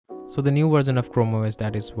So the new version of Chrome OS,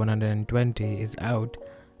 that is 120, is out,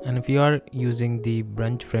 and if you are using the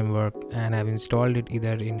Brunch framework and have installed it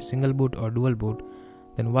either in single boot or dual boot,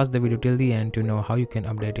 then watch the video till the end to know how you can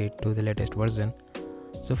update it to the latest version.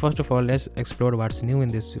 So first of all, let's explore what's new in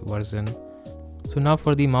this version. So now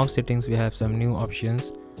for the mouse settings, we have some new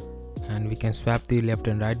options, and we can swap the left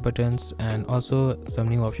and right buttons, and also some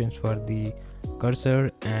new options for the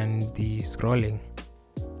cursor and the scrolling.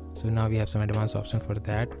 So now we have some advanced option for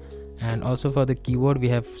that, and also for the keyboard we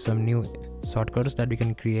have some new shortcuts that we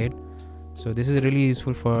can create. So this is really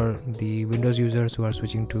useful for the Windows users who are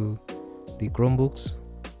switching to the Chromebooks.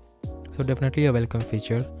 So definitely a welcome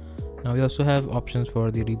feature. Now we also have options for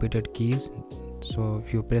the repeated keys. So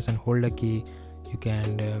if you press and hold a key, you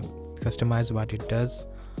can customize what it does.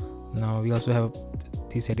 Now we also have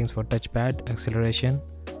the settings for touchpad acceleration,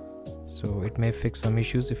 so it may fix some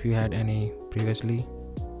issues if you had any previously.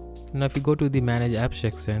 Now if you go to the manage app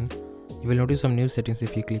section, you will notice some new settings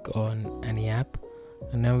if you click on any app,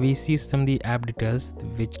 and now we see some of the app details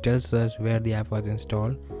which tells us where the app was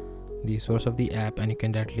installed, the source of the app, and you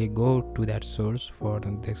can directly go to that source. For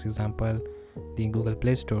this example, the Google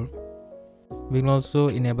Play Store. We can also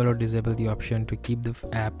enable or disable the option to keep the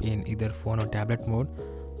app in either phone or tablet mode.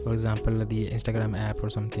 For example, the Instagram app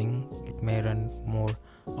or something, it may run more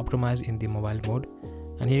optimized in the mobile mode.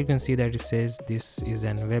 And here you can see that it says this is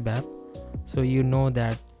an web app, so you know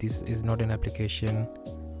that this is not an application.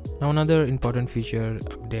 Now another important feature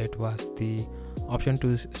update was the option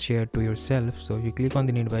to share to yourself. So if you click on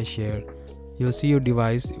the nearby share, you will see your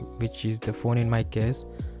device, which is the phone in my case,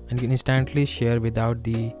 and you can instantly share without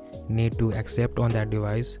the need to accept on that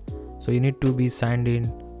device. So you need to be signed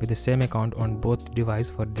in with the same account on both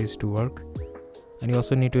devices for this to work, and you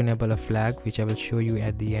also need to enable a flag, which I will show you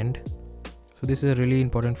at the end. So this is a really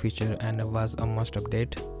important feature and was a must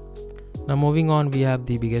update. Now moving on, we have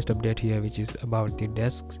the biggest update here, which is about the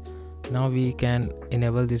desks. Now we can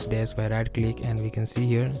enable this desk by right click, and we can see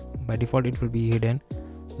here by default it will be hidden.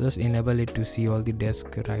 Just enable it to see all the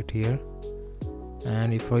desks right here.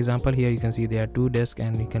 And if for example here you can see there are two desks,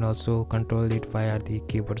 and you can also control it via the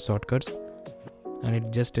keyboard shortcuts, and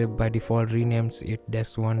it just by default renames it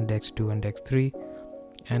desk 1, desk 2 and desk 3.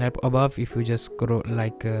 And up above, if you just scroll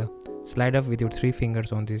slide up with your 3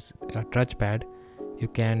 fingers on this touchpad, you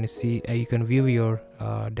can see you can view your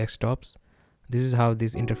desktops. This is how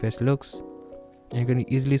this interface looks, and you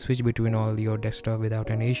can easily switch between all your desktop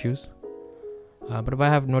without any issues. But what I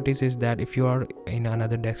have noticed is that if you are in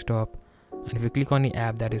another desktop, and if you click on the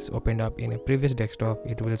app that is opened up in a previous desktop,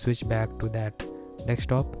 it will switch back to that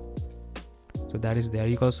desktop. So that is there.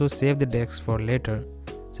 You can also save the desks for later.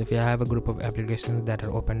 So if you have a group of applications that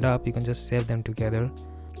are opened up, you can just save them together.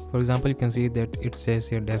 For example, you can see that it says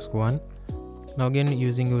here desk 1. Now again,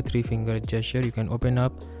 using your 3-finger gesture, you can open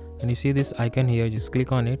up, and you see this icon here. Just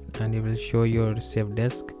click on it and it will show your saved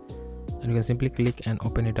desk, and you can simply click and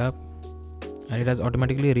open it up, and it has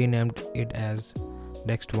automatically renamed it as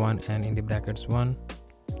desk 1 and in the brackets 1,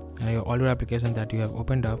 and all your applications that you have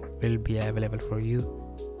opened up will be available for you.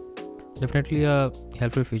 Definitely a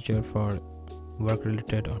helpful feature for work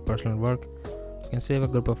related or personal work. You can save a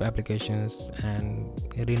group of applications and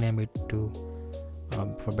rename it to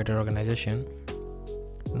for better organization.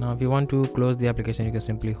 Now if you want to close the application, you can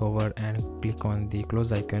simply hover and click on the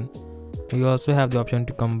close icon. You also have the option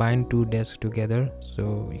to combine 2 desks together,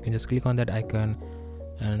 so you can just click on that icon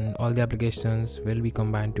and all the applications will be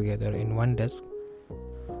combined together in one desk.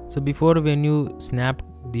 So before, when you snap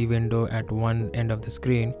the window at one end of the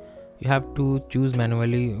screen, you have to choose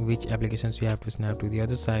manually which applications you have to snap to the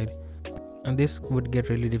other side, and this would get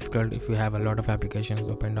really difficult if you have a lot of applications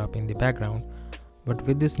opened up in the background. But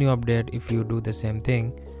with this new update, if you do the same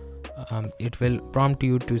thing, it will prompt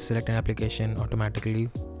you to select an application automatically.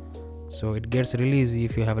 So it gets really easy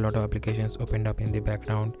if you have a lot of applications opened up in the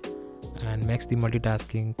background, and makes the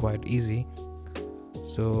multitasking quite easy.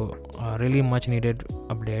 So really much needed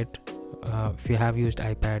update. If you have used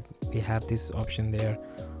iPad, we have this option there,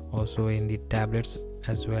 also in the tablets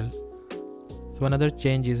as well. So another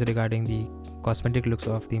change is regarding the cosmetic looks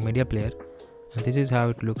of the media player, and this is how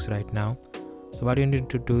it looks right now. So what you need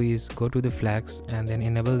to do is go to the flags and then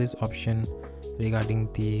enable this option regarding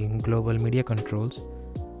the global media controls,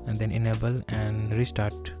 and then enable and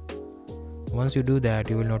restart. Once you do that,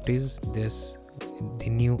 you will notice the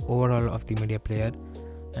new overall of the media player.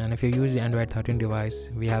 And if you use the Android 13 device,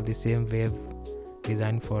 we have the same wave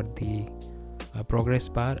design for the progress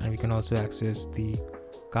bar, and we can also access the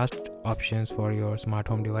cast options for your smart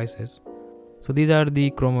home devices. So these are the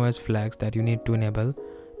Chrome OS flags that you need to enable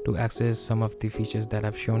to access some of the features that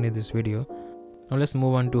I've shown in this video. Now let's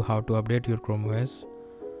move on to how to update your Chrome OS.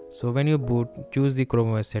 So when you boot, choose the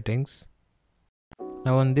Chrome OS settings.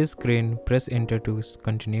 Now on this screen, press enter to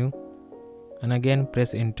continue, and again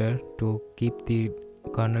press enter to keep the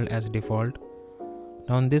kernel as default.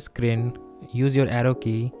 Now on this screen, use your arrow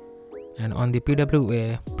key, and on the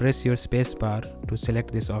PWA, press your spacebar to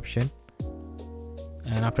select this option.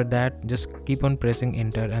 And after that, just keep on pressing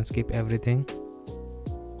enter and skip everything.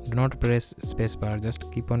 Do not press spacebar,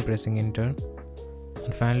 just keep on pressing enter.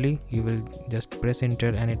 And finally, you will just press enter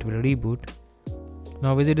and it will reboot.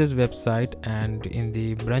 Now visit this website, and in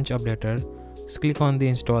the Brunch updater, just click on the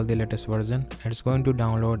install the latest version, and it's going to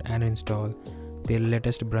download and install the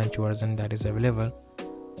latest Brunch version that is available.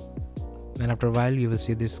 And after a while you will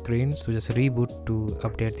see this screen, so just reboot to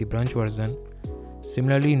update the Brunch version.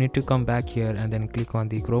 Similarly, you need to come back here and then click on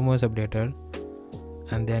the Chrome OS updater,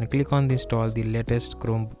 and then click on the install the latest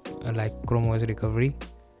Chrome OS recovery.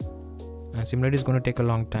 And similarly, it's going to take a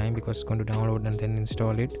long time because it's going to download and then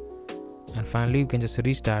install it. And finally, you can just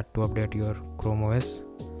restart to update your Chrome OS.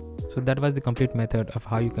 So that was the complete method of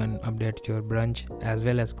how you can update your Brunch as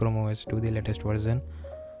well as Chrome OS to the latest version.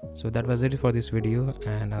 So that was it for this video,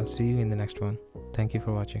 and I'll see you in the next one. Thank you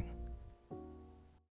for watching.